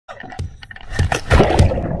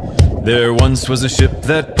There once was a ship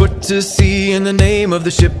that put to sea, and the name of the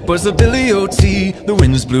ship was the Billy O.T. The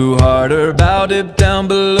winds blew harder, bowed it down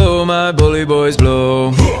below, my bully boys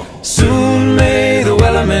blow. Soon may the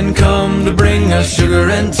wellerman come to bring us sugar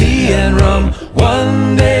and tea and rum.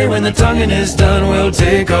 One day when the tonguing is done, we'll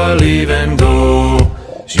take our leave and go.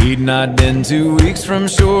 She'd not been 2 weeks from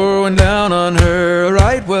shore when down on her a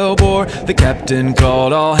right whale bore. The captain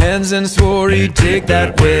called all hands and swore he'd take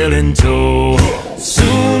that whale in tow.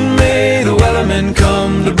 Soon may the wellerman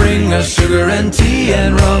come to bring us sugar and tea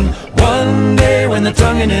and rum. One day when the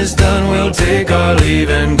tonguing is done, we'll take our leave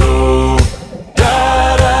and go.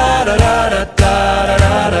 Da da da da da da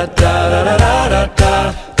da da da da da da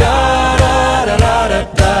da da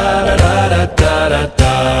da da da da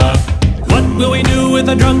da. What will we do with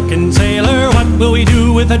a drunken sailor? What will we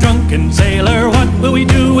do with a drunken sailor? What will we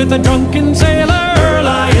do with a drunken sailor?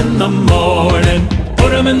 Early in the morning,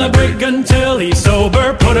 put him in the brig until he's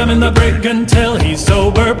sober. Put him in the brig until he's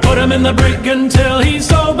sober. Put him in the brig until he's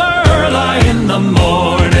sober. Early in the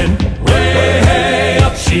morning, way hey,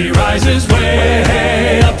 up she rises. Way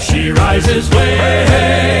hey, up she rises. Way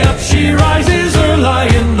hey, up she rises.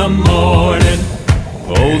 Early in the morning.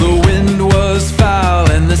 Oh, the wind was foul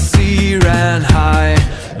and the sea ran high.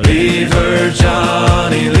 Leave her,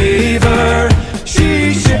 Johnny, leave her.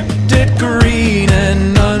 She shipped it green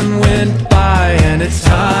and none went by, and it's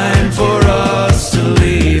time for us to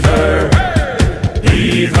leave her.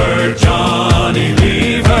 Leave her, Johnny,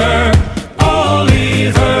 leave her. Oh,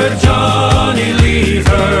 leave her, Johnny, leave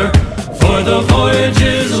her. For the voyage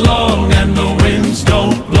is long and the winds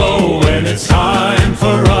don't blow, and it's time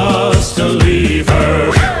for us to leave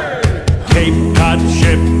her. Cape Cod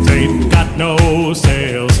ship, they've got no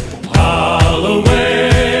sails. Haul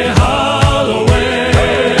away, haul away.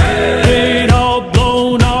 They'd all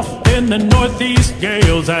blown off in the northeast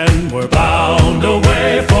gales, and we're bound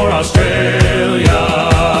away for Australia.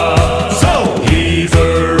 So Heave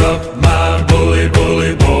her up, my bully,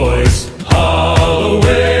 bully boys. Haul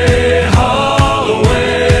away, haul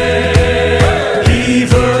away.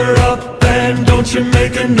 Heave her up and don't you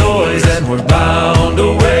make a noise, and we're bound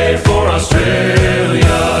away for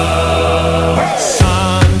Australia.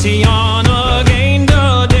 Santiana gained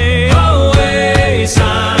a day away,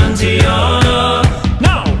 Santiana.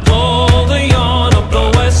 Now pull the yarn up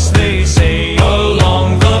the west, they say,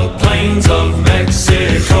 along the plains of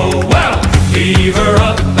Mexico. Well, heave her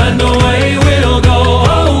up and away we'll go.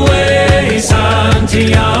 Away,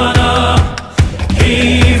 Santiana.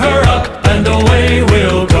 Heave her up and away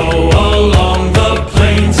we'll go, along the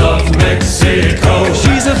plains of Mexico.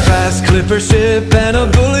 She's a fast clipper ship and a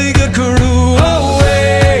bully good crew.